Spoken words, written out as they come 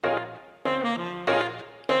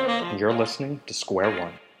You're listening to Square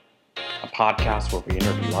One, a podcast where we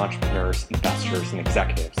interview entrepreneurs, investors, and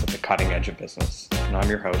executives at the cutting edge of business. And I'm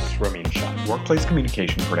your host, Ramin Shah. Workplace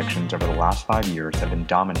communication predictions over the last 5 years have been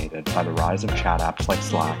dominated by the rise of chat apps like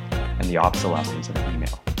Slack and the obsolescence of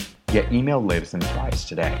email. Yet email lives and thrives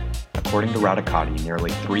today. According to Radicati, nearly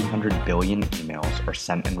 300 billion emails are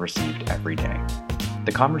sent and received every day.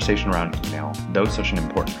 The conversation around email, though such an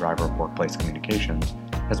important driver of workplace communications,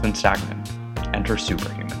 has been stagnant. Enter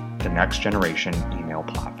Superhuman, the next generation email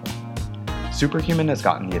platform. Superhuman has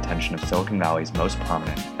gotten the attention of Silicon Valley's most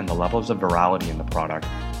prominent, and the levels of virality in the product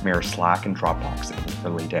mirror Slack and Dropbox in the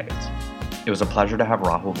early days. It was a pleasure to have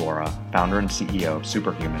Rahul Vora, founder and CEO of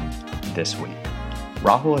Superhuman, this week.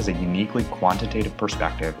 Rahul has a uniquely quantitative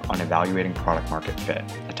perspective on evaluating product market fit,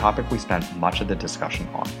 a topic we spent much of the discussion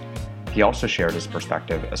on. He also shared his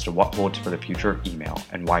perspective as to what holds for the future of email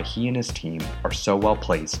and why he and his team are so well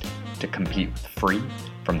placed to compete with Free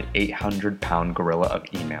from the 800-pound gorilla of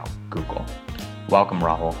email, Google. Welcome,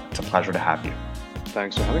 Rahul. It's a pleasure to have you.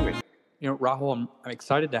 Thanks for having me. Rahul, I'm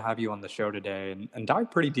excited to have you on the show today and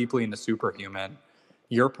dive pretty deeply into Superhuman,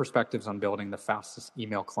 your perspectives on building the fastest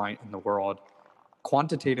email client in the world,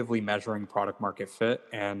 quantitatively measuring product market fit,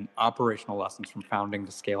 and operational lessons from founding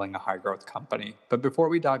to scaling a high-growth company. But before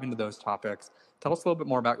we dive into those topics, tell us a little bit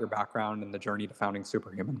more about your background and the journey to founding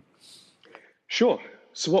Superhuman. Sure.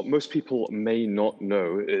 So what most people may not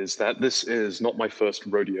know is that this is not my first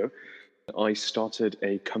rodeo. I started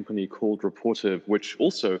a company called Rapportive, which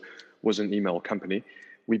also was an email company.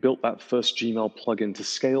 We built that first Gmail plugin to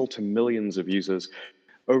scale to millions of users.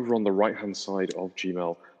 Over on the right-hand side of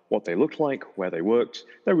Gmail, what they looked like, where they worked,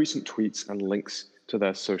 their recent tweets, and links to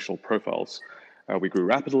their social profiles. We grew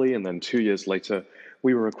rapidly, and then 2 years later,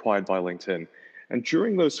 we were acquired by LinkedIn. And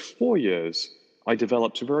during those 4 years, I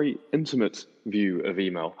developed a very intimate view of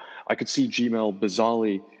email. I could see Gmail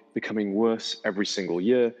bizarrely becoming worse every single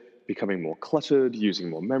year, becoming more cluttered, using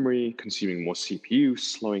more memory, consuming more CPU,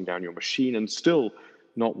 slowing down your machine, and still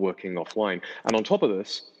not working offline. And on top of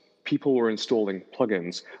this, people were installing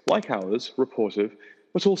plugins like ours, Rapportive,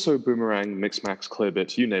 but also Boomerang, Mixmax,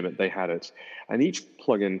 Clearbit, you name it, they had it. And each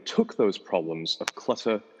plugin took those problems of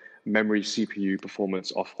clutter, memory, CPU,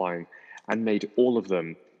 performance offline, and made all of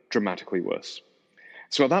them dramatically worse.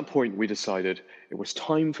 So at that point, we decided it was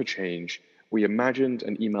time for change. We imagined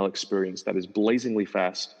an email experience that is blazingly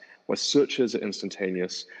fast, where searches are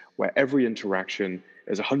instantaneous, where every interaction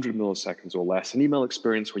is 100 milliseconds or less, an email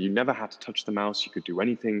experience where you never had to touch the mouse, you could do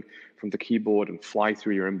anything from the keyboard and fly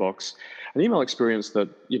through your inbox, an email experience that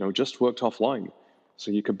just worked offline,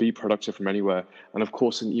 so you could be productive from anywhere, and of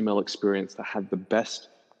course an email experience that had the best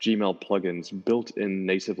Gmail plugins built in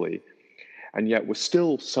natively, and yet was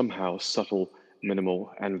still somehow subtle,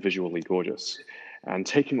 minimal, and visually gorgeous. And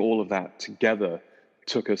taking all of that together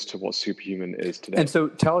took us to what Superhuman is today. And so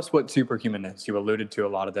tell us what Superhuman is. You alluded to a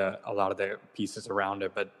lot of the pieces around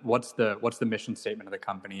it, but what's the mission statement of the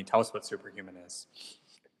company? Tell us what Superhuman is.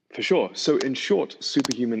 For sure. So in short,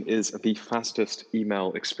 Superhuman is the fastest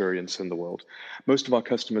email experience in the world. Most of our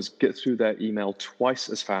customers get through their email twice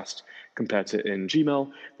as fast compared to in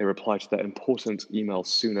Gmail. They reply to their important emails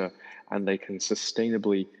sooner, and they can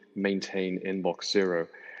sustainably maintain inbox zero.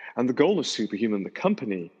 And the goal of Superhuman, the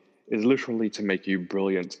company, is literally to make you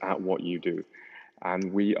brilliant at what you do.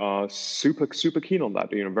 And we are super keen on that,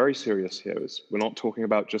 very serious here. We're not talking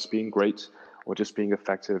about just being great or just being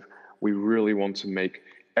effective. We really want to make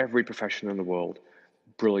every professional in the world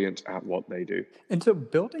brilliant at what they do. And so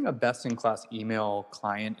building a best-in-class email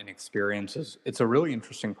client and experience it's a really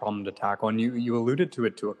interesting problem to tackle. And you alluded to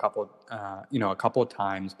it a couple of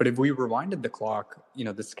times. But if we rewinded the clock,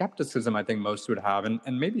 the skepticism I think most would have, and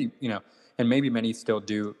maybe many still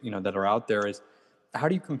do, that are out there, is how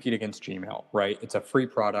do you compete against Gmail, right? It's a free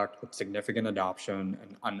product with significant adoption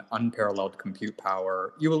and unparalleled compute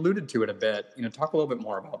power. You alluded to it a bit. Talk a little bit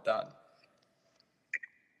more about that.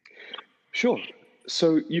 Sure.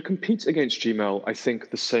 So you compete against Gmail, I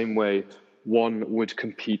think, the same way one would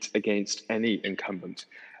compete against any incumbent,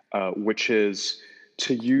 which is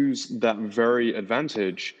to use that very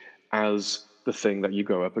advantage as the thing that you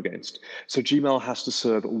go up against. So Gmail has to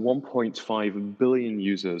serve 1.5 billion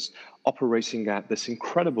users operating at this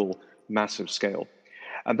incredible, massive scale.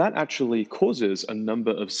 And that actually causes a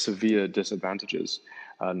number of severe disadvantages.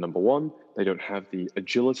 Number one, they don't have the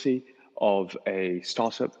agility of a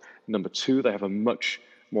startup. Number two, they have a much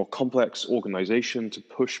more complex organization to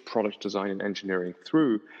push product design and engineering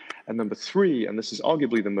through. And number three, and this is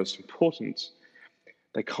arguably the most important,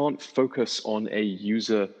 they can't focus on a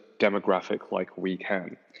user demographic like we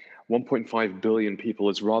can. 1.5 billion people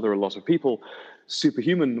is rather a lot of people,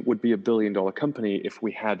 Superhuman would be $1 billion company if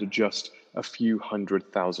we had just a few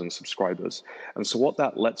 100,000 subscribers. And so what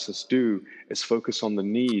that lets us do is focus on the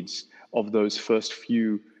needs of those first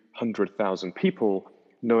few 100,000 people,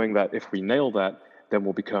 knowing that if we nail that, then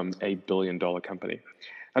we'll become a $1 billion company.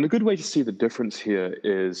 And a good way to see the difference here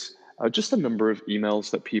is just the number of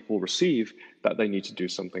emails that people receive that they need to do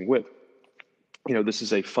something with. You know, this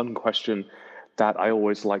is a fun question that I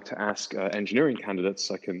always like to ask engineering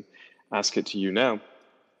candidates. I can ask it to you now.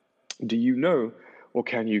 Do you know, or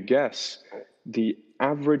can you guess, the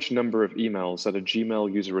average number of emails that a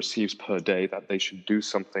Gmail user receives per day that they should do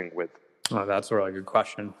something with? Oh, that's a really good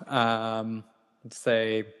question. Let's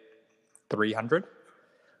say 300.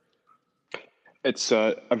 It's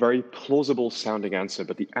a very plausible sounding answer,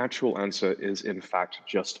 but the actual answer is in fact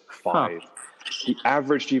just 5. The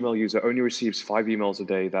average Gmail user only receives 5 emails a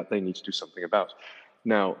day that they need to do something about.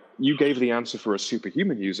 Now, you gave the answer for a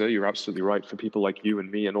superhuman user. You're absolutely right. For people like you and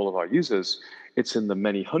me and all of our users, it's in the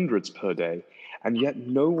many hundreds per day. And yet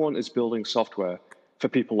no one is building software for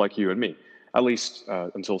people like you and me, at least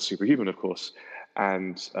until superhuman, of course.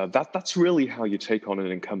 And that's really how you take on an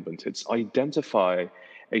incumbent. It's identify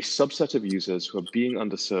a subset of users who are being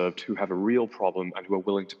underserved, who have a real problem, and who are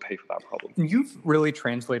willing to pay for that problem. You've really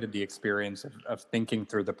translated the experience of thinking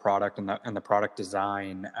through the product and the product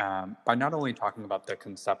design by not only talking about the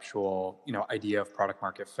conceptual, idea of product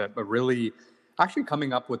market fit, but really actually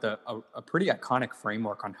coming up with a pretty iconic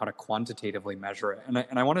framework on how to quantitatively measure it.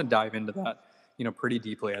 And I want to dive into that, pretty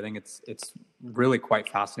deeply. I think it's really quite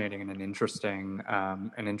fascinating and an interesting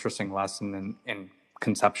lesson in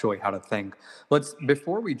conceptually how to think.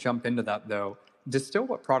 Before we jump into that though, distill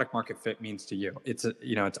what product market fit means to you. It's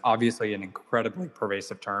obviously an incredibly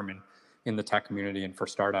pervasive term in the tech community and for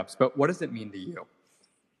startups, but what does it mean to you?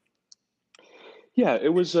 Yeah,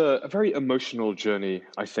 it was a very emotional journey,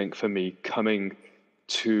 I think, for me, coming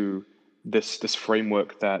to this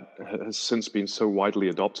framework that has since been so widely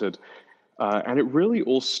adopted. And it really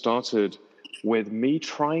all started with me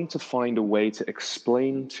trying to find a way to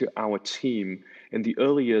explain to our team in the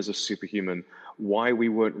early years of Superhuman why we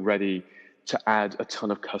weren't ready to add a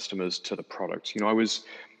ton of customers to the product. I was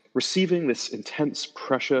receiving this intense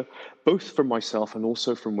pressure, both from myself and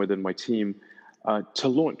also from within my team, to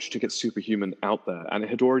launch, to get Superhuman out there. And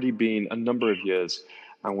it had already been a number of years,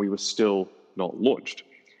 and we were still not launched.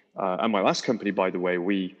 And my last company, by the way,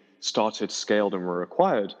 we started, scaled, and were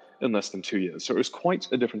acquired in less than 2 years. So it was quite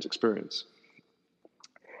a different experience.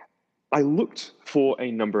 I looked for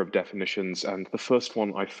a number of definitions, and the first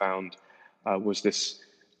one I found was this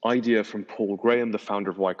idea from Paul Graham, the founder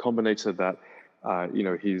of Y Combinator, that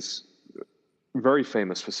he's very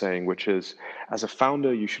famous for saying, which is, as a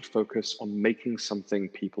founder, you should focus on making something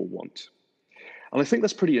people want. And I think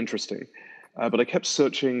that's pretty interesting. But I kept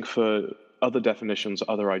searching for other definitions,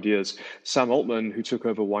 other ideas. Sam Altman, who took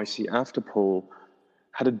over YC after Paul,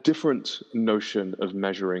 had a different notion of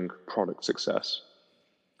measuring product success.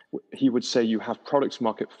 He would say you have product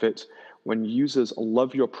market fit when users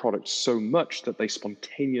love your product so much that they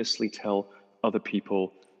spontaneously tell other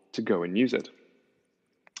people to go and use it.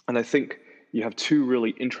 And I think you have two really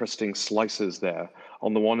interesting slices there.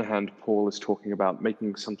 On the one hand, Paul is talking about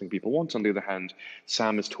making something people want. On the other hand,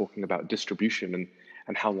 Sam is talking about distribution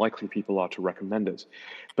and how likely people are to recommend it.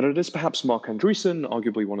 But it is perhaps Marc Andreessen,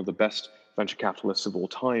 arguably one of the best venture capitalists of all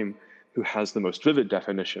time, who has the most vivid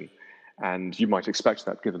definition. And you might expect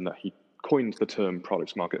that given that he coined the term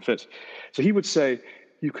product market fit. So he would say,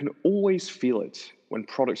 you can always feel it when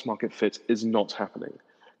product market fit is not happening.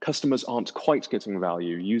 Customers aren't quite getting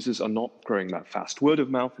value. Users are not growing that fast. Word of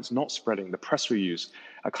mouth is not spreading. The press reviews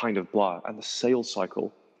are kind of blah. And the sales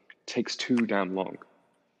cycle takes too damn long.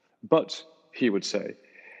 But, he would say,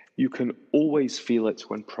 you can always feel it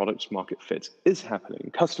when product market fit is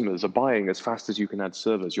happening. Customers are buying as fast as you can add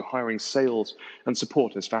servers. You're hiring sales and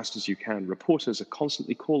support as fast as you can. Reporters are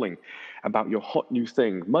constantly calling about your hot new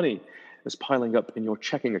thing. Money is piling up in your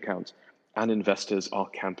checking account, and investors are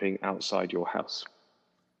camping outside your house.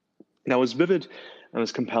 Now, as vivid and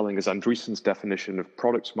as compelling as Andreessen's definition of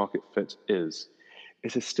product market fit is,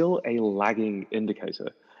 it is still a lagging indicator.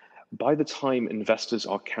 By the time investors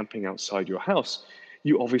are camping outside your house,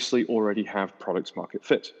 you obviously already have product market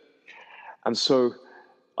fit. And so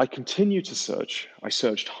I continued to search. I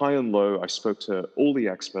searched high and low. I spoke to all the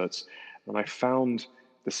experts, and I found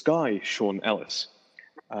this guy, Sean Ellis.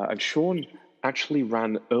 And Sean actually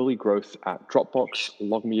ran early growth at Dropbox,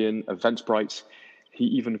 LogMeIn, Eventbrite. He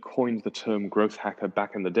even coined the term growth hacker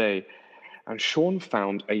back in the day. And Sean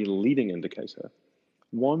found a leading indicator,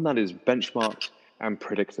 one that is benchmarked and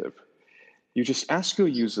predictive. You just ask your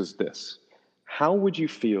users this: How would you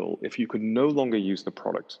feel if you could no longer use the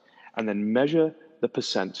product and then measure the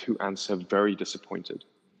percent who answer very disappointed?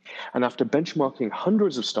 And after benchmarking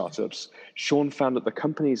hundreds of startups, Sean found that the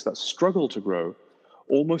companies that struggle to grow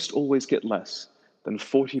almost always get less than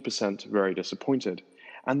 40% very disappointed.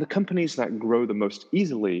 And the companies that grow the most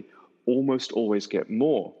easily almost always get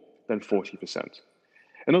more than 40%.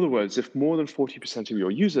 In other words, if more than 40% of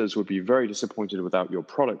your users would be very disappointed without your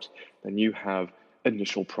product, then you have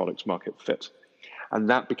initial product market fit. And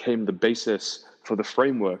that became the basis for the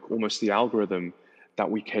framework, almost the algorithm that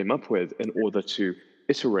we came up with in order to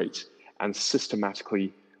iterate and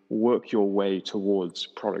systematically work your way towards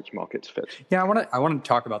product market fit. Yeah, I want to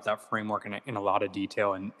talk about that framework in a lot of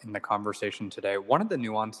detail in the conversation today. One of the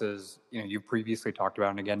nuances you previously talked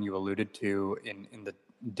about, and again you alluded to in the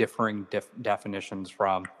differing definitions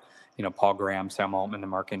from Paul Graham, Sam Altman, and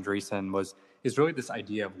Mark Andreessen is really this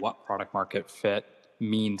idea of what product market fit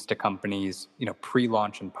means to companies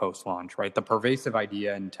pre-launch and post-launch, right? The pervasive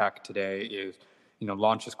idea in tech today is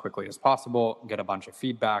launch as quickly as possible, get a bunch of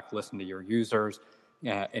feedback, listen to your users,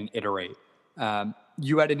 and iterate.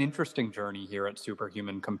 You had an interesting journey here at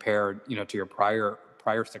Superhuman compared to your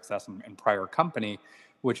prior success and prior company,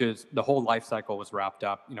 which is the whole life cycle was wrapped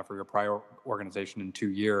up for your prior organization in 2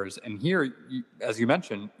 years. And here, as you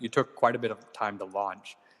mentioned, you took quite a bit of time to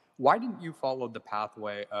launch. Why didn't you follow the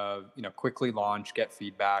pathway of quickly launch, get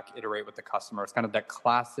feedback, iterate with the customers, kind of that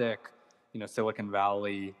classic Silicon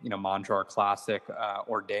Valley mantra, or classic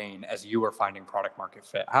ordain as you were finding product market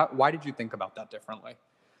fit? Why did you think about that differently?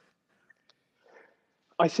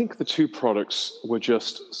 I think the two products were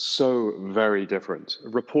just so very different.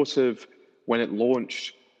 Rapportive, when it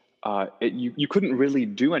launched, you couldn't really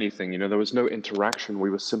do anything. There was no interaction.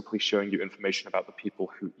 We were simply showing you information about the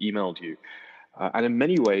people who emailed you. And in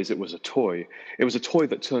many ways, it was a toy. It was a toy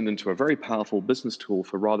that turned into a very powerful business tool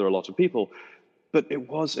for rather a lot of people, but it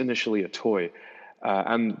was initially a toy.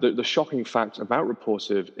 And the shocking fact about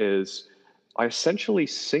Rapportive is I essentially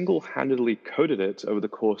single-handedly coded it over the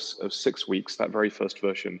course of 6 weeks, that very first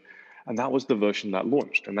version. And that was the version that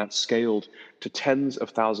launched. And that scaled to tens of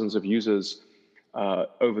thousands of users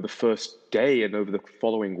over the first day and over the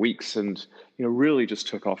following weeks, and really just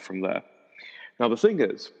took off from there. Now, the thing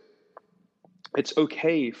is, it's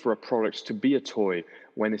okay for a product to be a toy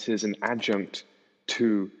when it is an adjunct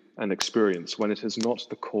to an experience, when it is not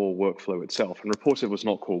the core workflow itself. And Rapportive was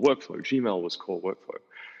not core workflow. Gmail was core workflow.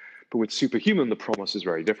 But with Superhuman, the promise is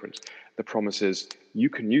very different. The promise is you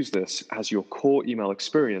can use this as your core email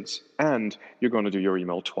experience, and you're going to do your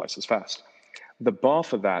email twice as fast. The bar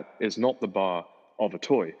for that is not the bar of a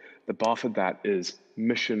toy. The bar for that is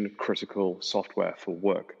mission-critical software for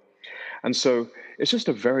work. And so it's just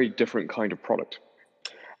a very different kind of product.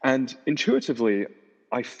 And intuitively,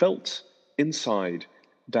 I felt inside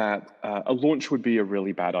that a launch would be a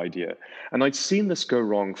really bad idea. And I'd seen this go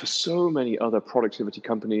wrong for so many other productivity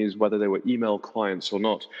companies, whether they were email clients or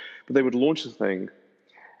not. But they would launch the thing,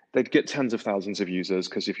 they'd get tens of thousands of users,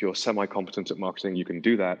 because if you're semi-competent at marketing, you can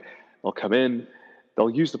do that. They'll come in, they'll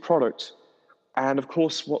use the product, and of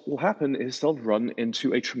course, what will happen is they'll run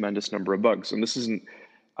into a tremendous number of bugs. And this isn't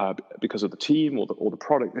because of the team or the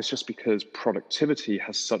product, it's just because productivity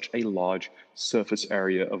has such a large surface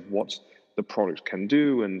area of what the product can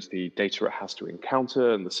do and the data it has to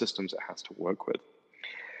encounter and the systems it has to work with.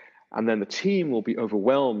 And then the team will be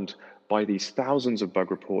overwhelmed by these thousands of bug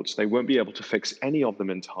reports. They won't be able to fix any of them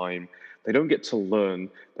in time. They don't get to learn.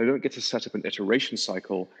 They don't get to set up an iteration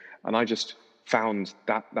cycle. And I just found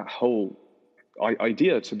that whole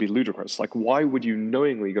idea to be ludicrous. Like, why would you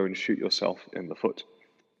knowingly go and shoot yourself in the foot?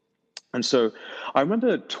 And so I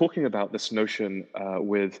remember talking about this notion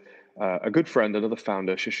with a good friend, another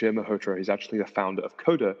founder, Shishir Malhotra. He's actually the founder of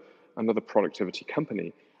Coda, another productivity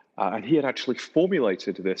company. And he had actually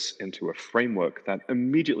formulated this into a framework that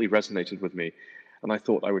immediately resonated with me, and I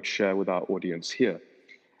thought I would share with our audience here.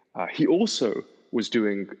 He also was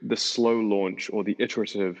doing the slow launch or the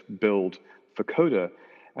iterative build for Coda,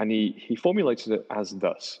 and he formulated it as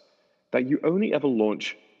thus, that you only ever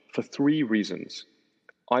launch for 3 reasons.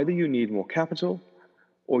 Either you need more capital,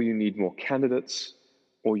 or you need more candidates,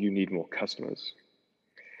 or you need more customers.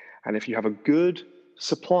 And if you have a good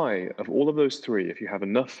supply of all of those 3, if you have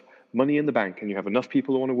enough money in the bank and you have enough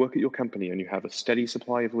people who want to work at your company and you have a steady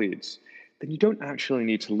supply of leads, then you don't actually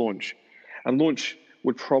need to launch. And launch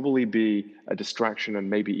would probably be a distraction and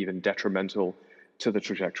maybe even detrimental to the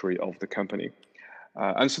trajectory of the company.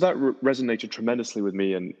 And so that resonated tremendously with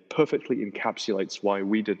me and perfectly encapsulates why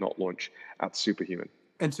we did not launch at Superhuman.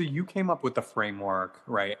 And so you came up with the framework,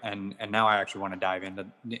 right? And now I actually want to dive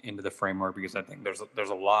into the framework because I think there's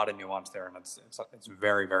a lot of nuance there, and it's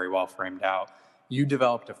very very well framed out. You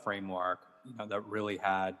developed a framework, that really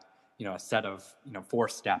had a set of 4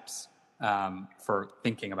 steps for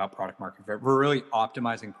thinking about product market fit. We're really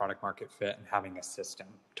optimizing product market fit and having a system.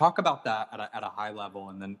 Talk about that at a high level,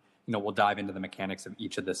 and then we'll dive into the mechanics of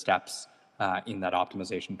each of the steps in that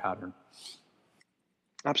optimization pattern.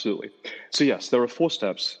 Absolutely. So yes, there are 4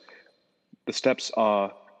 steps. The steps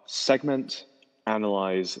are segment,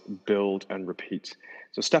 analyze, build, and repeat.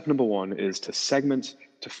 So step number 1 is to segment,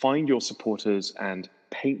 to find your supporters and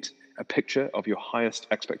paint a picture of your highest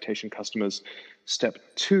expectation customers. Step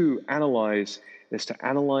 2, analyze, is to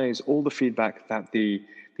analyze all the feedback that the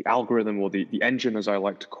algorithm, or the engine, as I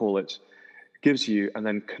like to call it, gives you, and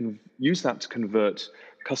then use that to convert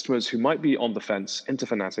customers who might be on the fence into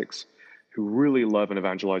fanatics who really love and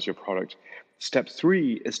evangelize your product. Step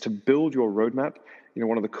 3 is to build your roadmap.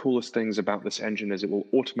 One of the coolest things about this engine is it will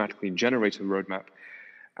automatically generate a roadmap.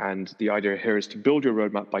 And the idea here is to build your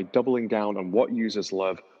roadmap by doubling down on what users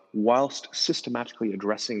love whilst systematically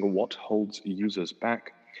addressing what holds users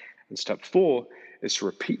back. And step 4 is to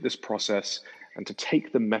repeat this process and to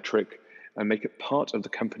take the metric and make it part of the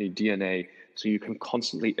company DNA so you can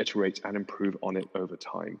constantly iterate and improve on it over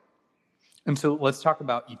time. And so let's talk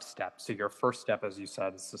about each step. So your first step, as you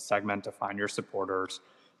said, is to segment, to find your supporters,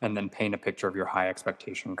 and then paint a picture of your high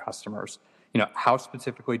expectation customers. How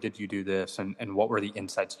specifically did you do this, and what were the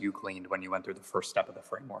insights you gleaned when you went through the first step of the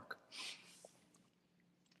framework?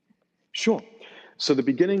 Sure. So the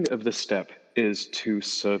beginning of this step is to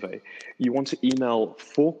survey. You want to email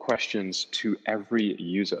 4 questions to every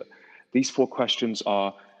user. These 4 questions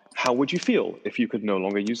are: how would you feel if you could no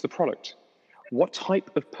longer use the product? What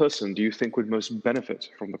type of person do you think would most benefit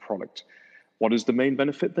from the product? What is the main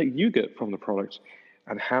benefit that you get from the product?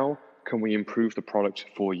 And how can we improve the product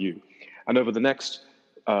for you? And over the next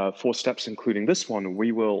 4 steps, including this one,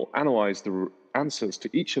 we will analyze the answers to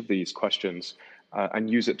each of these questions and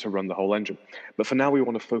use it to run the whole engine. But for now, we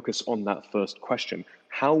want to focus on that first question.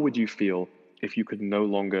 How would you feel if you could no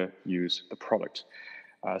longer use the product?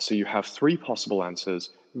 So you have 3 possible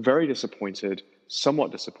answers: very disappointed,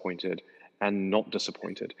 somewhat disappointed, and not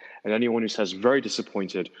disappointed. And anyone who says very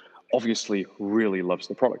disappointed obviously really loves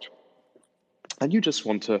the product. And you just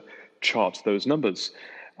want to chart those numbers.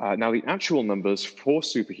 Now, the actual numbers for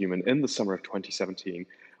Superhuman in the summer of 2017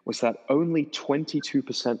 was that only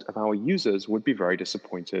 22% of our users would be very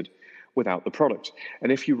disappointed without the product.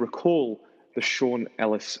 And if you recall the Sean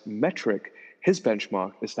Ellis metric, his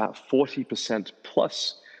benchmark is that 40%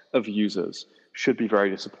 plus of users should be very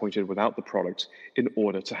disappointed without the product in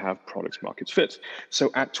order to have product market fit. So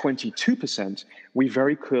at 22%, we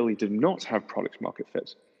very clearly did not have product market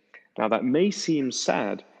fit. Now, that may seem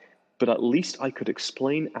sad, but at least I could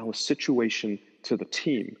explain our situation to the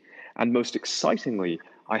team. And most excitingly,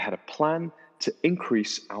 I had a plan to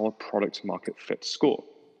increase our product market fit score.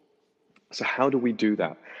 So how do we do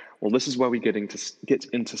that? Well, this is where we get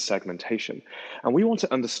into segmentation. And we want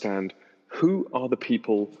to understand who are the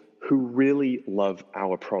people who really love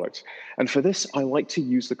our product. And for this, I like to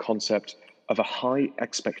use the concept of a high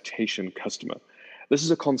expectation customer. This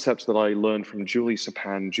is a concept that I learned from Julie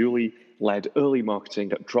Sapan. Julie led early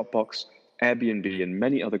marketing at Dropbox, Airbnb, and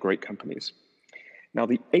many other great companies. Now,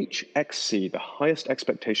 the HXC, the highest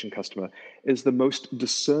expectation customer, is the most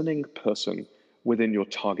discerning person within your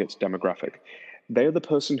target demographic. They are the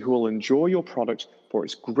person who will enjoy your product for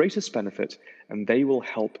its greatest benefit, and they will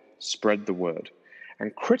help spread the word.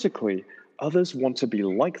 And critically, others want to be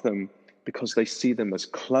like them because they see them as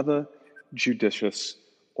clever, judicious,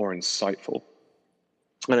 or insightful.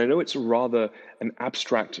 And I know it's rather an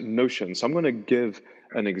abstract notion, so I'm going to give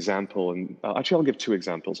an example. And actually, I'll give 2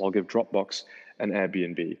 examples. I'll give Dropbox and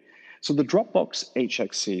Airbnb. So the Dropbox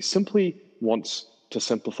HXC simply wants to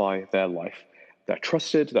simplify their life. They're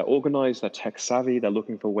trusted, they're organized, they're tech savvy, they're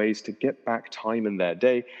looking for ways to get back time in their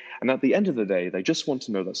day. And at the end of the day, they just want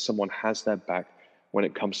to know that someone has their back when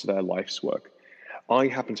it comes to their life's work. I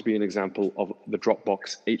happen to be an example of the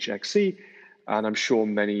Dropbox HXC, and I'm sure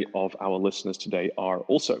many of our listeners today are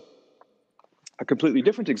also. A completely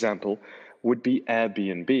different example would be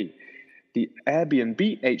Airbnb. The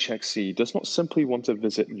Airbnb HXC does not simply want to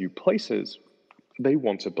visit new places, they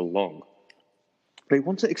want to belong. They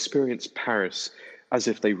want to experience Paris as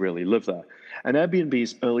if they really live there. And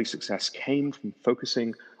Airbnb's early success came from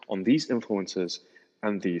focusing on these influencers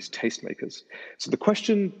and these tastemakers. So the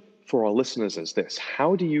question for our listeners is this: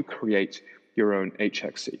 how do you create your own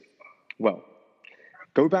HXC? Well,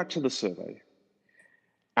 go back to the survey,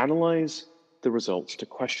 analyze the results to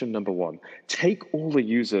question number 1. Take all the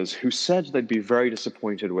users who said they'd be very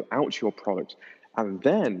disappointed without your product, and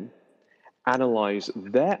then analyze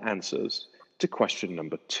their answers to question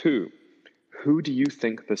number 2. Who do you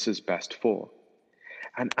think this is best for?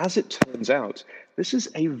 And as it turns out, this is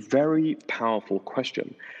a very powerful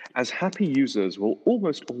question, as happy users will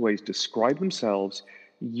almost always describe themselves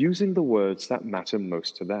using the words that matter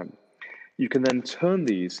most to them. You can then turn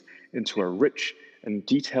these into a rich and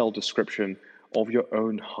detailed description of your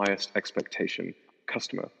own highest expectation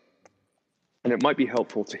customer. And it might be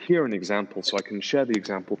helpful to hear an example, so I can share the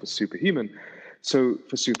example for Superhuman. So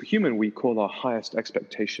for Superhuman, we call our highest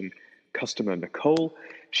expectation customer Nicole.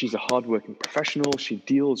 She's a hardworking professional. She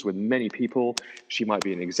deals with many people. She might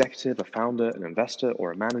be an executive, a founder, an investor,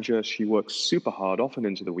 or a manager. She works super hard, often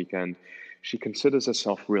into the weekend. She considers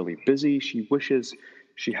herself really busy. She wishes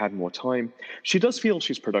she had more time. She does feel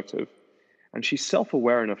she's productive, and she's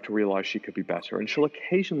self-aware enough to realize she could be better, and she'll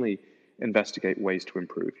occasionally investigate ways to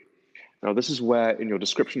improve. Now, this is where in your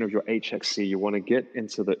description of your HXC, you want to get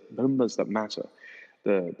into the numbers that matter,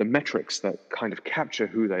 the metrics that kind of capture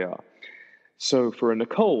who they are. So for a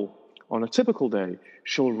Nicole, on a typical day,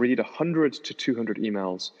 she'll read 100 to 200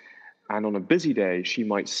 emails, and on a busy day, she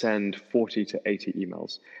might send 40 to 80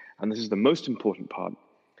 emails. And this is the most important part.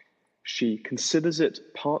 She considers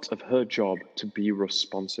it part of her job to be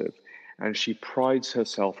responsive, and she prides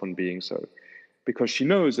herself on being so, because she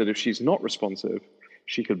knows that if she's not responsive,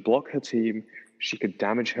 she could block her team, she could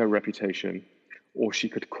damage her reputation, or she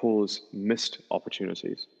could cause missed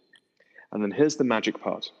opportunities. And then here's the magic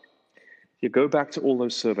part. You go back to all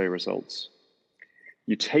those survey results,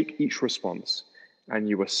 you take each response, and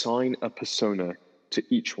you assign a persona to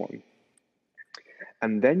each one.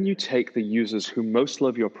 And then you take the users who most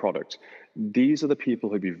love your product. These are the people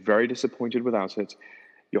who'd be very disappointed without it,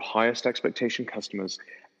 your highest expectation customers,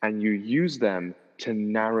 and you use them to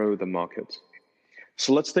narrow the market.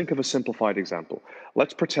 So let's think of a simplified example.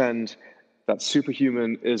 Let's pretend that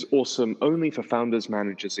Superhuman is awesome only for founders,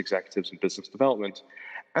 managers, executives, and business development,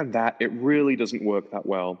 and that it really doesn't work that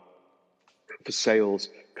well for sales,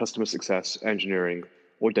 customer success, engineering,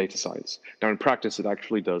 or data science. Now, in practice, it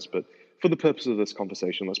actually does, but for the purpose of this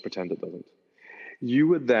conversation, let's pretend it doesn't. You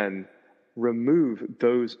would then remove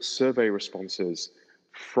those survey responses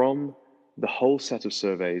from the whole set of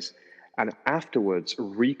surveys and afterwards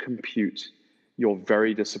recompute your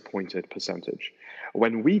very disappointed percentage.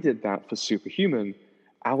 When we did that for Superhuman,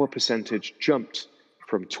 our percentage jumped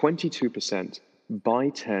from 22% by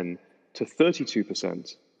 10 to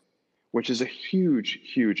 32%, which is a huge,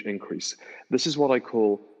 huge increase. This is what I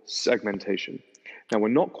call segmentation. Now, we're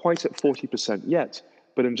not quite at 40% yet,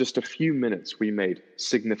 but in just a few minutes, we made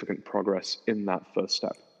significant progress in that first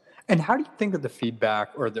step. And how do you think of the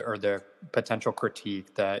feedback or the potential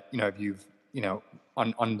critique that, if you've,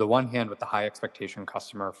 on the one hand, with the high expectation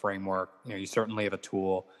customer framework, you certainly have a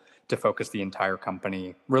tool to focus the entire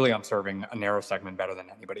company really on serving a narrow segment better than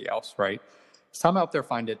anybody else, right? Some out there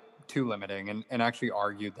find it too limiting and actually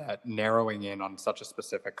argue that narrowing in on such a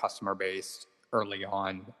specific customer base early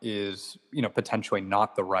on is, potentially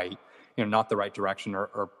not the right direction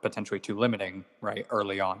or potentially too limiting, right,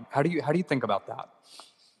 early on. How do you think about that?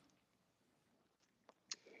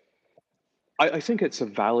 I think it's a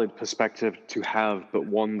valid perspective to have, but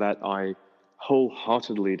one that I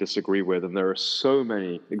wholeheartedly disagree with. And there are so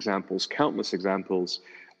many examples, countless examples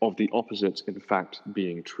of the opposite, in fact,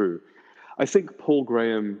 being true. I think Paul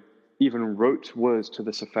Graham even wrote words to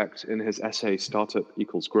this effect in his essay, Startup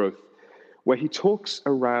Equals Growth, where he talks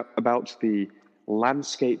about the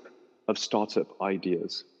landscape of startup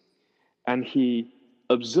ideas. And he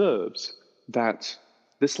observes that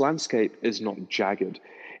this landscape is not jagged.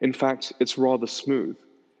 In fact, it's rather smooth.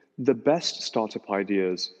 The best startup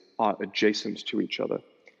ideas are adjacent to each other.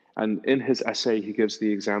 And in his essay, he gives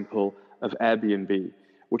the example of Airbnb,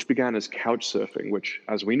 which began as couch surfing, which,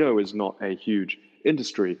 as we know, is not a huge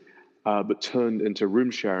industry, but turned into room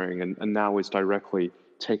sharing and now is directly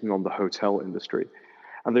taking on the hotel industry.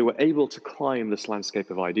 And they were able to climb this landscape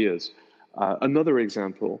of ideas. Another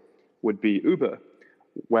example would be Uber,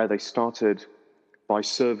 where they started by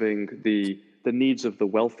serving the needs of the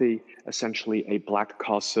wealthy, essentially a black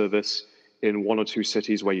car service in one or two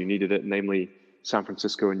cities where you needed it, namely San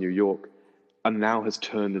Francisco and New York, and now has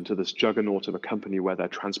turned into this juggernaut of a company where they're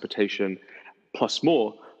transportation plus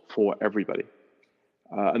more for everybody.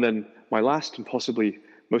 And then my last and possibly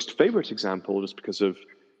most favorite example, just because of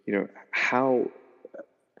how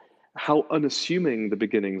unassuming the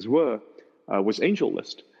beginnings were, was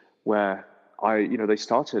AngelList, where they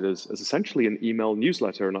started as essentially an email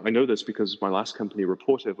newsletter. And I know this because my last company,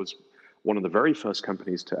 Reportive, was one of the very first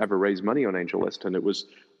companies to ever raise money on AngelList. And it was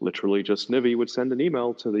literally just Nivi would send an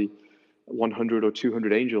email to the 100 or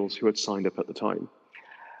 200 angels who had signed up at the time.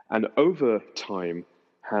 And over time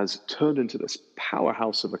has turned into this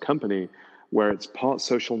powerhouse of a company where it's part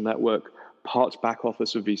social network, part back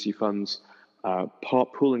office of VC funds,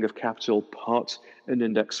 part pooling of capital, part an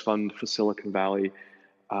index fund for Silicon Valley.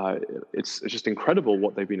 It's just incredible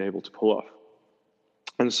what they've been able to pull off.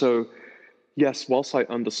 And so, yes, whilst I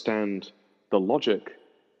understand the logic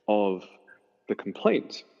of the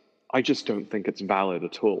complaint, I just don't think it's valid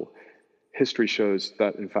at all. History shows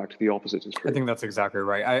that, in fact, the opposite is true. I think that's exactly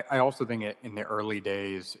right. I also think in the early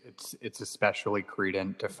days, it's especially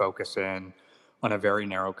credent to focus in on a very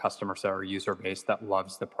narrow customer set or user base that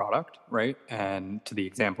loves the product, right? And to the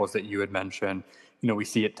examples that you had mentioned, we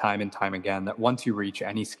see it time and time again that once you reach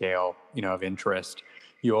any scale, of interest,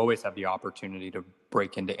 you always have the opportunity to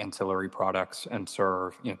break into ancillary products and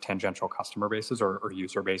serve, tangential customer bases or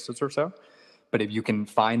user bases or so. But if you can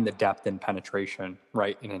find the depth and penetration,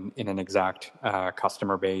 right, in an exact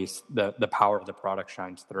customer base, the power of the product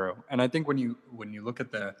shines through. And I think when you look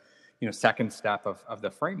at the second step of the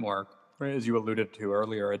framework, right, as you alluded to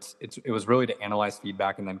earlier, it was really to analyze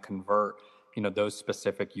feedback and then convert those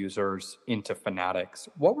specific users into fanatics.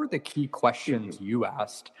 What were the key questions you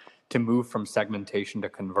asked to move from segmentation to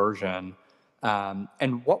conversion?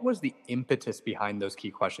 And what was the impetus behind those key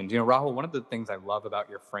questions? Rahul, one of the things I love about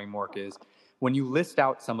your framework is when you list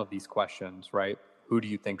out some of these questions, right? Who do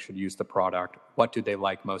you think should use the product? What do they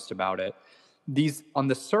like most about it? These, on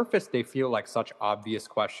the surface, they feel like such obvious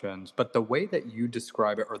questions, but the way that you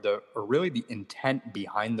describe it, or really the intent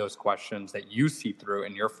behind those questions that you see through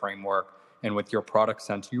in your framework and with your product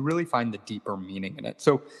sense, you really find the deeper meaning in it.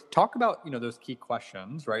 So talk about, those key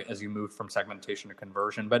questions, right, as you move from segmentation to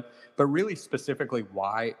conversion, but really specifically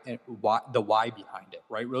why the why behind it,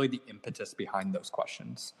 right? Really the impetus behind those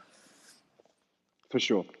questions. For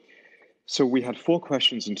sure. So we had 4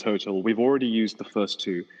 questions in total. We've already used the first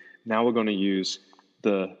 2. Now we're going to use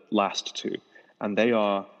the last 2. And they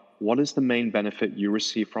are, what is the main benefit you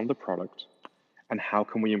receive from the product? And how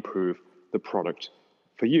can we improve the product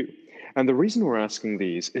for you? And the reason we're asking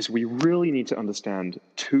these is we really need to understand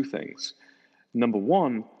 2 things. Number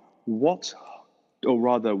 1, why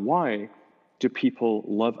do people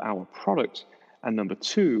love our product? And number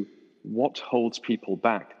 2, what holds people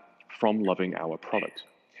back from loving our product?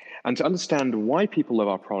 And to understand why people love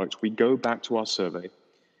our product, we go back to our survey.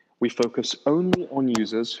 We focus only on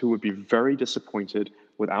users who would be very disappointed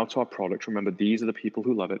without our product. Remember, these are the people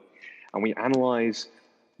who love it. And we analyze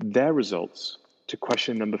their results to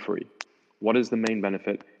question number 3. What is the main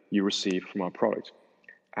benefit you receive from our product?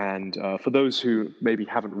 And for those who maybe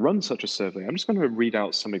haven't run such a survey, I'm just going to read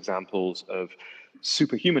out some examples of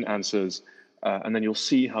superhuman answers, and then you'll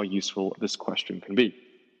see how useful this question can be.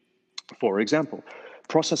 For example,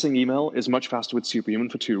 processing email is much faster with Superhuman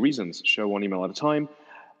for 2 reasons. Show 1 email at a time.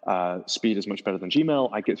 Speed is much better than Gmail.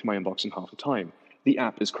 I get to my inbox in half the time. The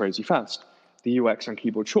app is crazy fast. The UX and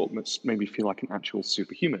keyboard shortcuts made me feel like an actual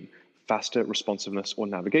superhuman. Faster responsiveness or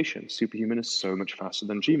navigation. Superhuman is so much faster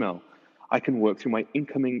than Gmail. I can work through my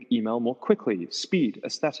incoming email more quickly. Speed,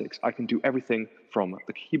 aesthetics. I can do everything from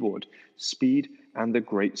the keyboard. Speed and the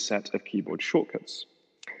great set of keyboard shortcuts.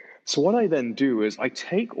 So what I then do is I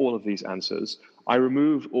take all of these answers, I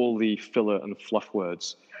remove all the filler and fluff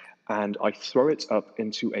words, and I throw it up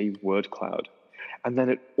into a word cloud. And then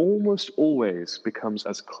it almost always becomes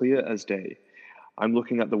as clear as day. I'm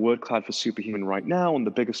looking at the word cloud for Superhuman right now, and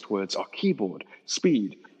the biggest words are keyboard,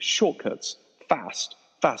 speed, shortcuts, fast,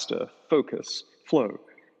 faster, focus, flow.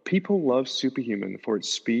 People love Superhuman for its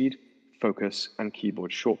speed, focus, and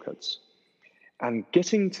keyboard shortcuts. And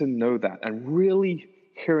getting to know that and really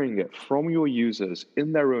hearing it from your users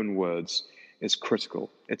in their own words is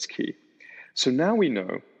critical. It's key. So now we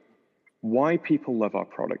know why people love our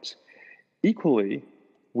product. Equally,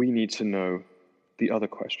 we need to know the other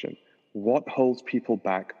question. What holds people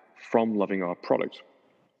back from loving our product?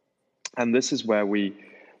 And this is where we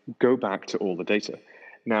go back to all the data.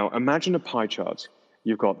 Now, imagine a pie chart.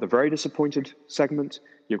 You've got the very disappointed segment,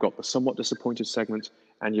 you've got the somewhat disappointed segment,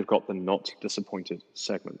 and you've got the not disappointed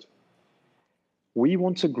segment. We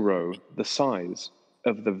want to grow the size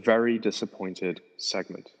of the very disappointed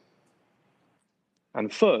segment.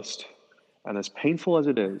 And first, and as painful as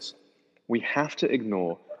it is, we have to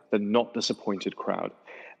ignore the not disappointed crowd.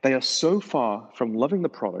 They are so far from loving the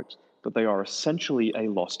product that they are essentially a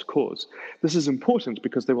lost cause. This is important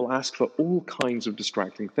because they will ask for all kinds of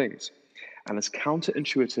distracting things. And as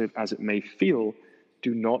counterintuitive as it may feel,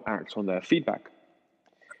 do not act on their feedback.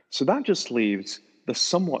 So that just leaves the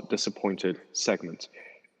somewhat disappointed segment.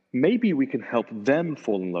 maybe we can help them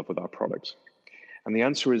fall in love with our product. And the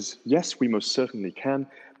answer is yes, we most certainly can.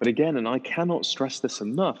 But again, and I cannot stress this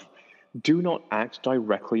enough, do not act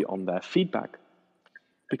directly on their feedback,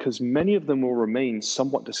 because many of them will remain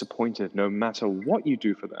somewhat disappointed no matter what you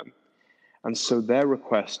do for them. And so their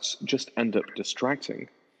requests just end up distracting.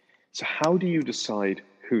 So how do you decide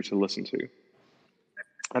who to listen to?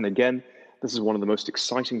 And again, this is one of the most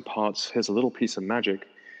exciting parts. Here's a little piece of magic.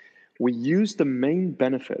 We use the main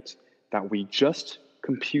benefit that we just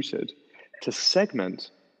computed to segment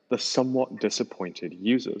the somewhat disappointed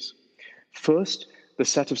users. First, the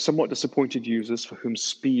set of somewhat disappointed users for whom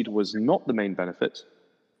speed was not the main benefit.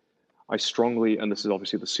 I strongly, and this is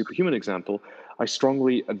obviously the superhuman example, I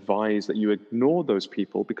strongly advise that you ignore those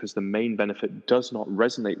people because the main benefit does not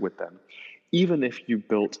resonate with them. Even if you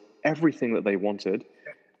built everything that they wanted,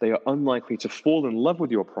 they are unlikely to fall in love with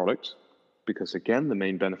your product because, again, the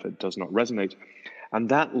main benefit does not resonate. And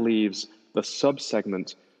that leaves the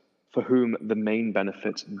subsegment for whom the main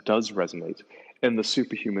benefit does resonate. In the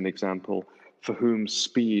superhuman example, for whom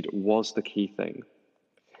speed was the key thing.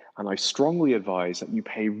 And I strongly advise that you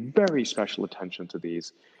pay very special attention to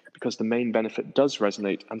these because the main benefit does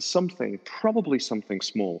resonate and something, probably something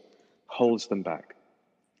small, holds them back.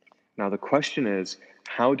 Now the question is,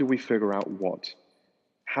 how do we figure out what?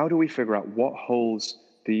 How do we figure out what holds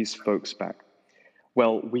these folks back?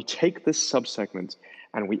 Well, we take this subsegment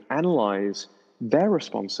and we analyze their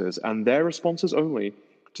responses and their responses only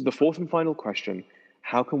to the fourth and final question,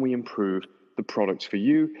 how can we improve the product for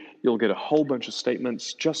you? You'll get a whole bunch of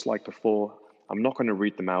statements just like before. I'm not going to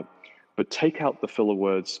read them out, but take out the filler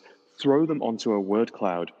words, throw them onto a word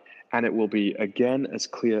cloud, and it will be again as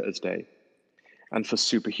clear as day. And for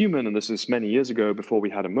superhuman, and this is many years ago before we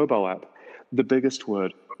had a mobile app, the biggest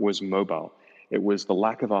word was mobile. It was the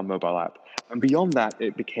lack of our mobile app. And beyond that,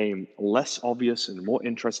 it became less obvious and more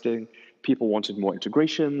interesting. People wanted more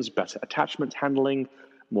integrations, better attachment handling,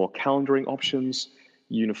 more calendaring options,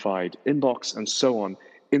 unified inbox, and so on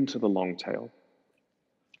into the long tail.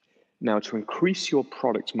 Now, to increase your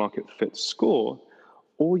product market fit score,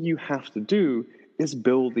 all you have to do is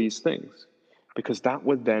build these things, because that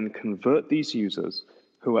would then convert these users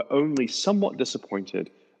who are only somewhat disappointed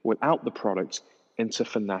without the product into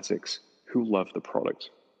fanatics who love the product.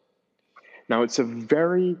 Now, it's a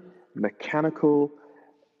very mechanical,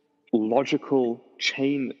 logical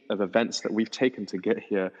chain of events that we've taken to get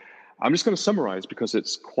here. I'm just going to summarize because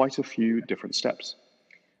it's quite a few different steps.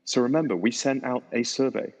 So remember, we sent out a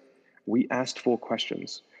survey. We asked 4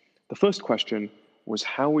 questions. The first question was,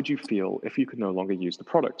 how would you feel if you could no longer use the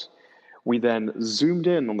product? We then zoomed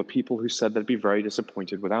in on the people who said they'd be very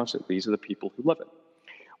disappointed without it. These are the people who love it.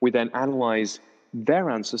 We then analyzed their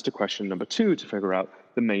answers to question number 2 to figure out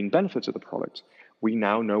the main benefits of the product. We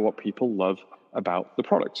now know what people love about the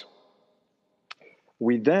product.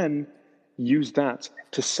 We then use that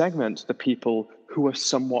to segment the people who are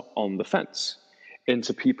somewhat on the fence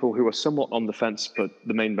into people who are somewhat on the fence, but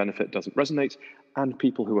the main benefit doesn't resonate, and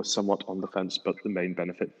people who are somewhat on the fence, but the main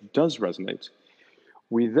benefit does resonate.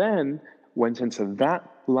 We then went into that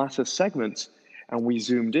latter segment and we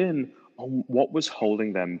zoomed in on what was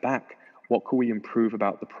holding them back. What could we improve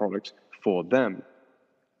about the product for them?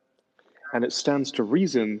 And it stands to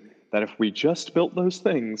reason that if we just built those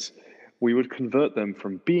things, we would convert them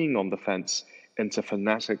from being on the fence into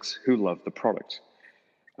fanatics who love the product.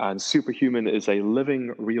 And Superhuman is a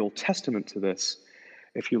living, real testament to this.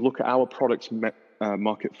 If you look at our product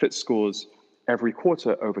market fit scores every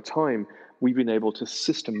quarter over time, we've been able to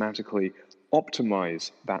systematically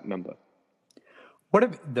optimize that number. What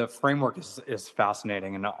if the framework is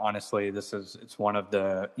fascinating, and honestly, it's one of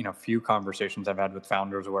the few conversations I've had with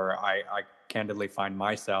founders where I candidly find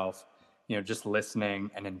myself just listening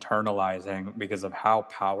and internalizing because of how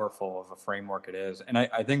powerful of a framework it is. And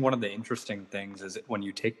I think one of the interesting things is when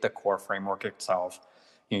you take the core framework itself,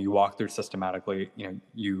 you walk through systematically,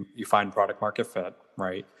 you find product market fit,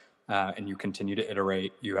 right? And you continue to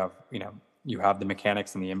iterate. You have the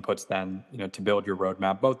mechanics and the inputs then, to build your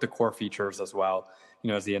roadmap, both the core features as well,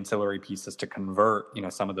 as the ancillary pieces to convert,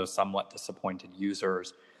 some of those somewhat disappointed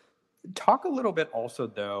users. Talk a little bit also,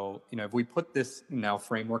 though, if we put this now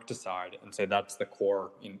framework aside and say that's the core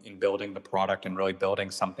in building the product and really building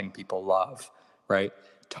something people love, right?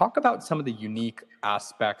 Talk about some of the unique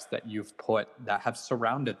aspects that you've put that have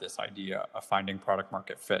surrounded this idea of finding product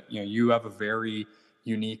market fit. You have a very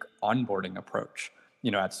unique onboarding approach,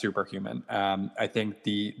 at Superhuman. I think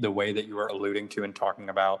the way that you are alluding to and talking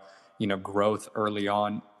about, growth early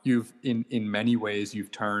on, in many ways, you've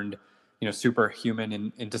turned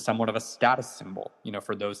Superhuman into somewhat of a status symbol.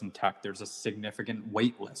 For those in tech, there's a significant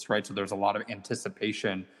wait list, right? So there's a lot of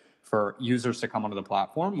anticipation for users to come onto the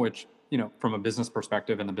platform, which, from a business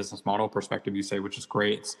perspective and the business model perspective, you say, which is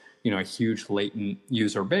great. It's, a huge latent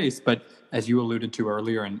user base. But as you alluded to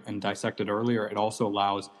earlier and dissected earlier, it also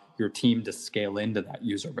allows your team to scale into that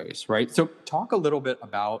user base, right? So talk a little bit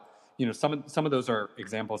about, some of those are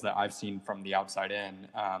examples that I've seen from the outside in.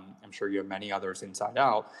 I'm sure you have many others inside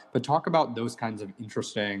out, but talk about those kinds of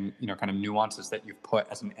interesting, kind of nuances that you've put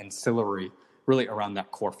as an ancillary really around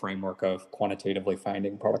that core framework of quantitatively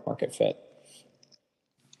finding product market fit.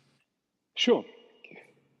 Sure.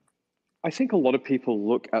 I think a lot of people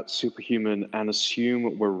look at Superhuman and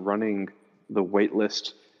assume we're running the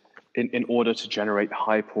waitlist in order to generate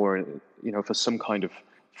hype or, for some kind of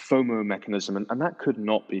FOMO mechanism, and that could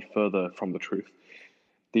not be further from the truth.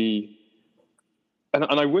 And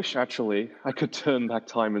I wish actually I could turn back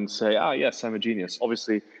time and say, yes, I'm a genius.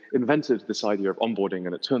 Obviously invented this idea of onboarding,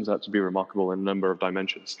 and it turns out to be remarkable in a number of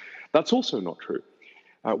dimensions. That's also not true.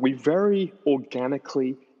 We very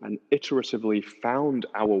organically and iteratively found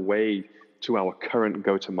our way to our current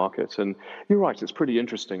go-to-market. And you're right, it's pretty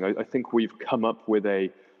interesting. I think we've come up with a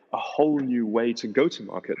whole new way to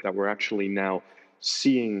go-to-market that we're actually now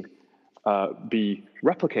seeing be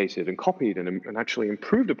replicated and copied and actually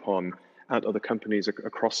improved upon at other companies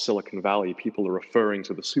across Silicon Valley. People are referring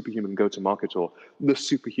to the Superhuman go-to-market or the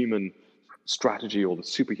Superhuman strategy or the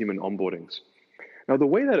Superhuman onboardings. Now, the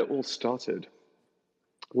way that it all started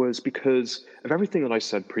was because of everything that I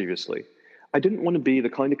said previously. I didn't want to be the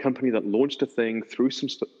kind of company that launched a thing, threw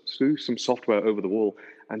some software over the wall,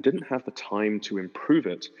 and didn't have the time to improve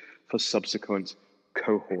it for subsequent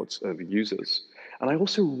cohorts of users. And I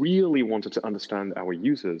also really wanted to understand our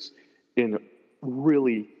users in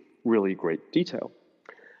really, really great detail.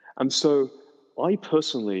 And so I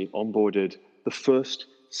personally onboarded the first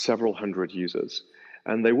several hundred users.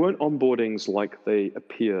 And they weren't onboardings like they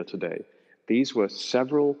appear today. These were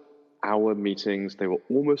several hour meetings. They were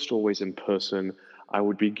almost always in person. I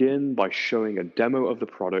would begin by showing a demo of the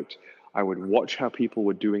product. I would watch how people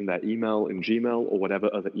were doing their email in Gmail or whatever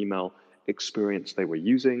other email experience they were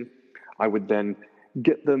using. I would then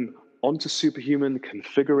get them onto Superhuman,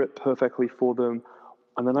 configure it perfectly for them,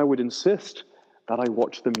 and then I would insist that I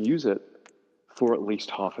watch them use it for at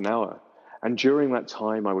least half an hour. And during that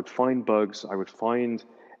time, I would find bugs, I would find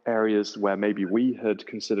areas where maybe we had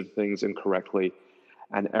considered things incorrectly,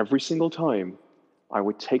 and every single time, I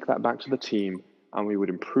would take that back to the team and we would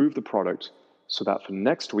improve the product so that for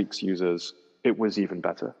next week's users, it was even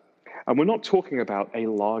better. And we're not talking about a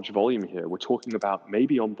large volume here. We're talking about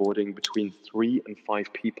maybe onboarding between 3 and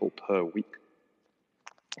 5 people per week.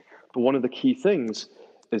 But one of the key things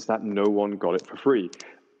is that no one got it for free.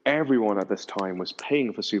 Everyone at this time was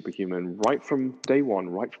paying for Superhuman right from day one,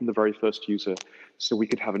 right from the very first user, so we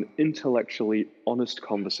could have an intellectually honest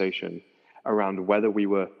conversation around whether we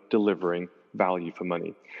were delivering value for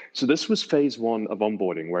money. So this was phase 1 of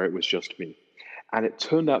onboarding, where it was just me. And it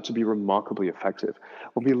turned out to be remarkably effective.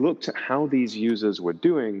 When we looked at how these users were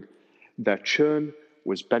doing, their churn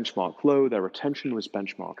was benchmark low, their retention was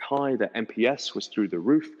benchmark high, their NPS was through the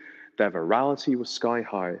roof, their virality was sky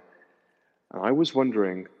high. And I was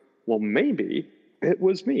wondering, well, maybe it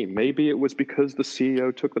was me. Maybe it was because the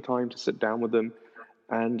CEO took the time to sit down with them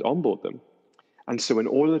and onboard them. And so in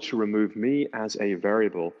order to remove me as a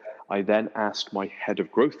variable, I then asked my head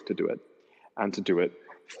of growth to do it, and to do it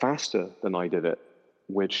faster than I did it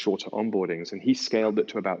with shorter onboardings. And he scaled it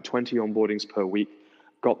to about 20 onboardings per week,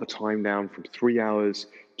 got the time down from 3 hours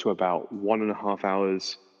to about 1.5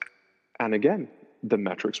 hours. And again, the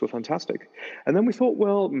metrics were fantastic. And then we thought,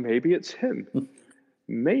 well, maybe it's him.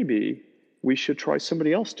 Maybe we should try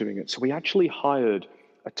somebody else doing it. So we actually hired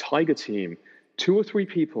a tiger team, 2 or 3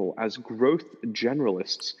 people as growth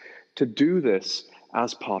generalists to do this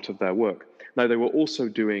as part of their work. Now, they were also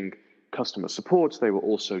doing customer support. They were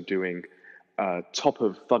also doing top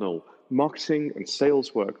of funnel marketing and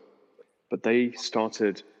sales work, but they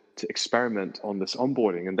started to experiment on this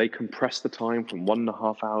onboarding, and they compressed the time from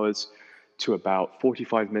 1.5 hours to about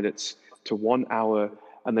 45 minutes to 1 hour.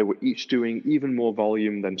 And they were each doing even more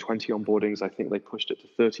volume than 20 onboardings. I think they pushed it to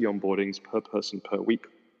 30 onboardings per person per week.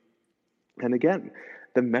 And again,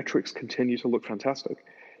 the metrics continue to look fantastic.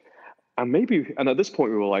 And at this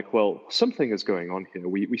point we were like, well, something is going on here.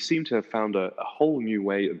 We seem to have found a whole new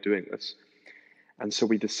way of doing this. And so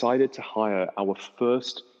we decided to hire our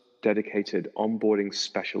first dedicated onboarding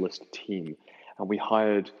specialist team. And we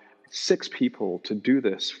hired 6 people to do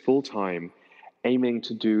this full time, aiming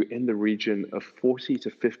to do in the region of 40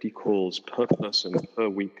 to 50 calls per person per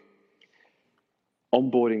week,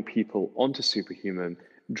 onboarding people onto Superhuman,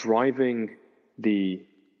 driving the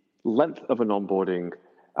length of an onboarding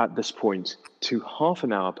at this point to half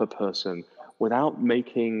an hour per person without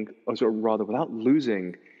making, or rather without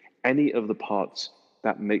losing any of the parts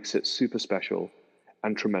that makes it super special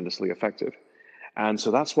and tremendously effective. And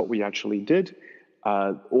so that's what we actually did.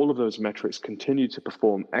 All of those metrics continue to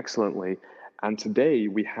perform excellently. And today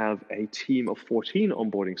we have a team of 14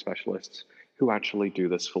 onboarding specialists who actually do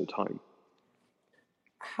this full time.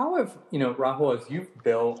 How have, Rahul, as you've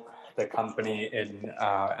built the company and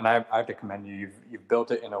I have to commend you, you've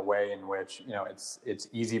built it in a way in which, it's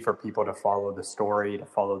easy for people to follow the story, to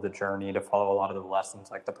follow the journey, to follow a lot of the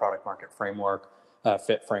lessons like the product market framework,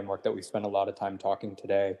 fit framework that we spent a lot of time talking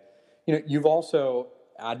today. You've also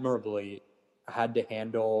admirably had to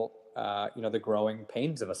handle, the growing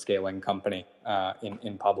pains of a scaling company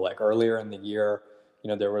in public. Earlier in the year,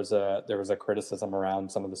 there was a criticism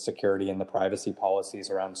around some of the security and the privacy policies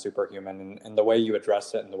around Superhuman, and the way you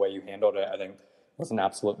addressed it and the way you handled it, I think, was an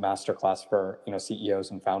absolute masterclass for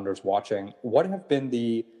CEOs and founders watching. What have been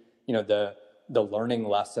the learning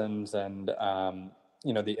lessons and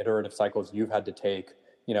the iterative cycles you've had to take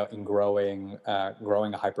in growing a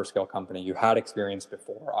hyperscale company? You had experience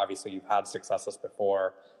before, obviously you've had successes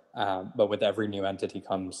before, but with every new entity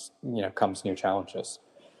comes new challenges.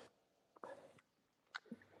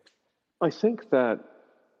 I think that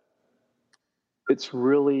it's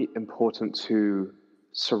really important to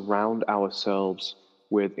surround ourselves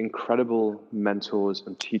with incredible mentors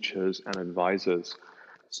and teachers and advisors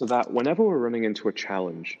so that whenever we're running into a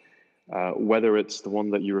challenge, whether it's the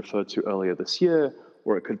one that you referred to earlier this year,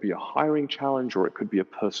 or it could be a hiring challenge, or it could be a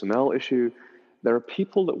personnel issue, there are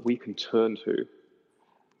people that we can turn to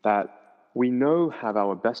that we know have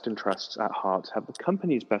our best interests at heart, have the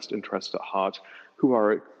company's best interests at heart, who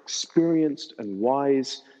are experienced and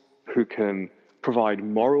wise, who can provide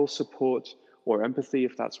moral support or empathy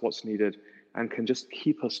if that's what's needed, and can just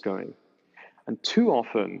keep us going. And too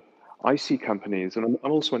often, I see companies, and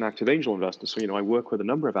I'm also an active angel investor, so I work with a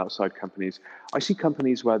number of outside companies. I see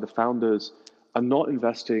companies where the founders are not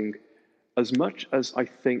investing as much as I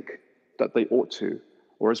think that they ought to,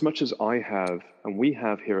 or as much as I have, and we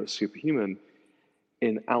have here at Superhuman,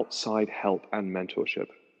 in outside help and mentorship.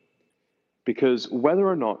 Because whether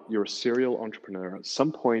or not you're a serial entrepreneur, at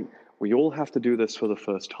some point, we all have to do this for the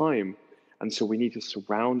first time. And so we need to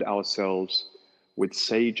surround ourselves with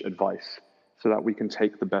sage advice so that we can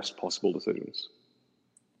take the best possible decisions.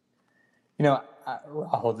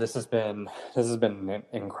 Rahul, this has been an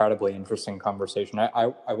incredibly interesting conversation.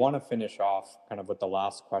 I want to finish off kind of with the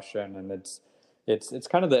last question, and it's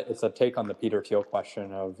kind of it's a take on the Peter Thiel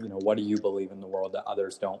question of what do you believe in the world that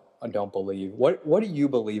others don't believe? What do you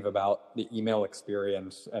believe about the email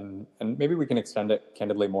experience, and maybe we can extend it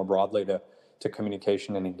candidly more broadly to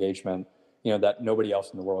communication and engagement, that nobody else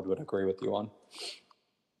in the world would agree with you on?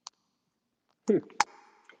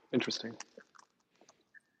 Interesting.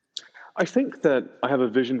 I think that I have a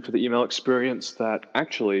vision for the email experience that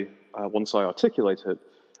actually, once I articulate it,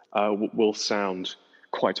 will sound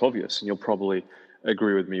quite obvious, and you'll probably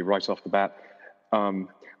agree with me right off the bat.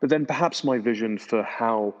 But then perhaps my vision for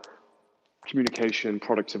how communication,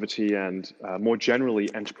 productivity, and more generally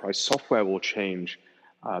enterprise software will change,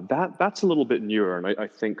 that's a little bit newer, and I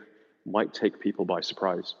think might take people by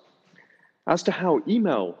surprise. As to how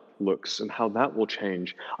email looks and how that will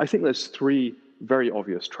change, I think there's three very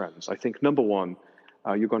obvious trends. I think number one,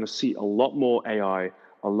 you're going to see a lot more AI,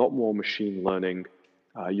 a lot more machine learning.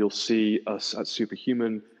 You'll see us at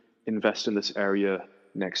Superhuman invest in this area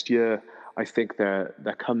next year. I think there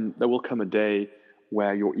will come a day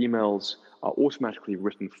where your emails are automatically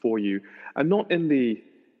written for you, and not in the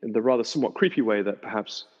rather somewhat creepy way that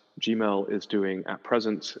perhaps Gmail is doing at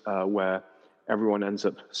present, where everyone ends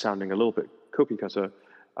up sounding a little bit cookie cutter,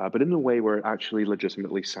 but in a way where it actually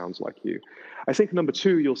legitimately sounds like you. I think number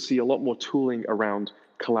two, you'll see a lot more tooling around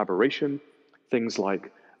collaboration, things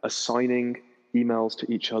like assigning emails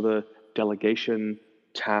to each other, delegation,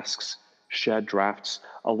 tasks, shared drafts.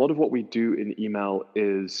 A lot of what we do in email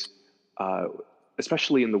is,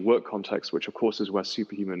 especially in the work context, which of course is where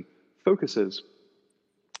Superhuman focuses,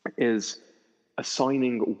 is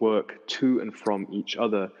assigning work to and from each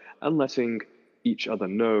other and letting each other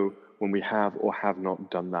know when we have or have not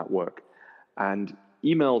done that work. And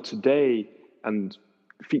email today and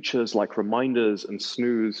features like reminders and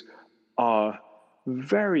snooze are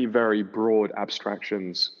very, very broad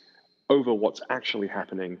abstractions over what's actually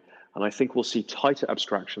happening. And I think we'll see tighter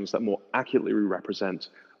abstractions that more accurately represent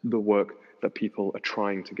the work that people are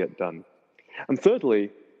trying to get done. And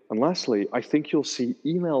thirdly, and lastly, I think you'll see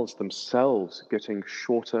emails themselves getting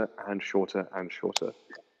shorter and shorter and shorter.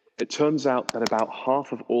 It turns out that about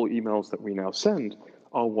half of all emails that we now send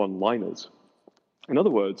are one-liners. In other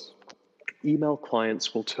words, email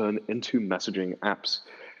clients will turn into messaging apps.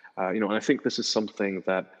 And I think this is something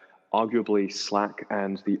that arguably Slack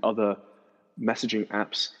and the other messaging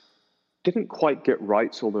apps didn't quite get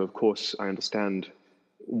right, although of course I understand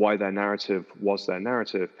why their narrative was their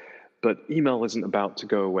narrative. But email isn't about to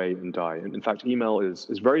go away and die. And in fact, email is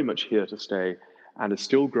very much here to stay and is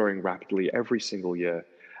still growing rapidly every single year.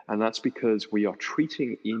 And that's because we are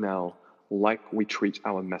treating email like we treat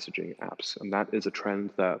our messaging apps. And that is a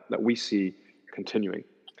trend that we see continuing.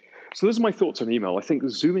 So those are my thoughts on email. I think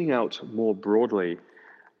zooming out more broadly,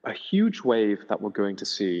 a huge wave that we're going to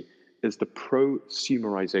see is the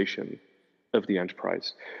prosumerization of the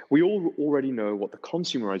enterprise. We all already know what the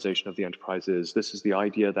consumerization of the enterprise is. This is the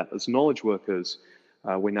idea that as knowledge workers,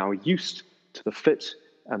 we're now used to the fit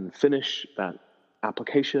and finish that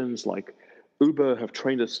applications like Uber have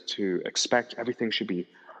trained us to expect everything should be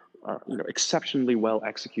exceptionally well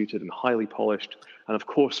executed and highly polished. And of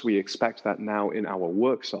course, we expect that now in our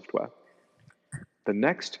work software. The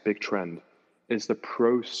next big trend is the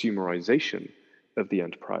prosumerization of the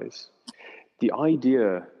enterprise. The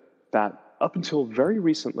idea that up until very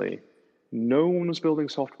recently, no one was building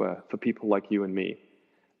software for people like you and me.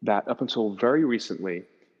 That up until very recently,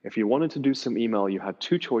 if you wanted to do some email, you had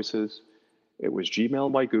two choices. It was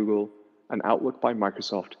Gmail by Google and Outlook by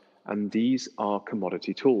Microsoft. And these are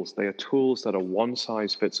commodity tools. They are tools that are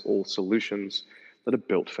one-size-fits-all solutions that are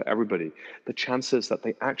built for everybody. The chances that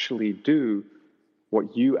they actually do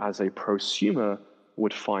what you as a prosumer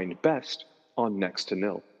would find best are next to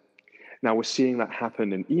nil. Now we're seeing that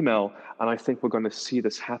happen in email, and I think we're going to see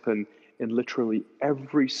this happen in literally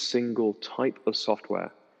every single type of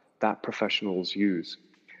software that professionals use.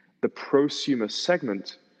 The prosumer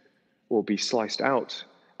segment will be sliced out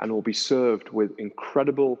and will be served with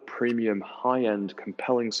incredible premium, high-end,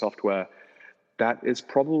 compelling software that is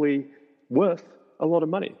probably worth a lot of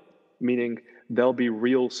money, meaning there'll be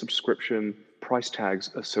real subscription price tags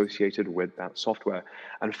associated with that software,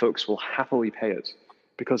 and folks will happily pay it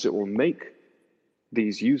because it will make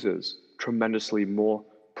these users tremendously more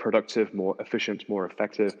productive, more efficient, more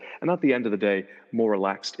effective, and at the end of the day, more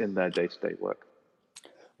relaxed in their day-to-day work.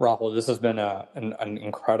 Rahul, this has been an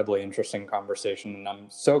incredibly interesting conversation, and I'm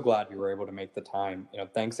so glad you were able to make the time.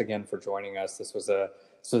 Thanks again for joining us. This was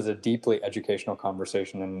a deeply educational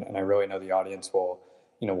conversation, and I really know the audience will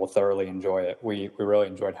thoroughly enjoy it. We really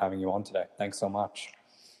enjoyed having you on today. Thanks so much.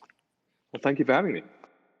 Well, thank you for having me.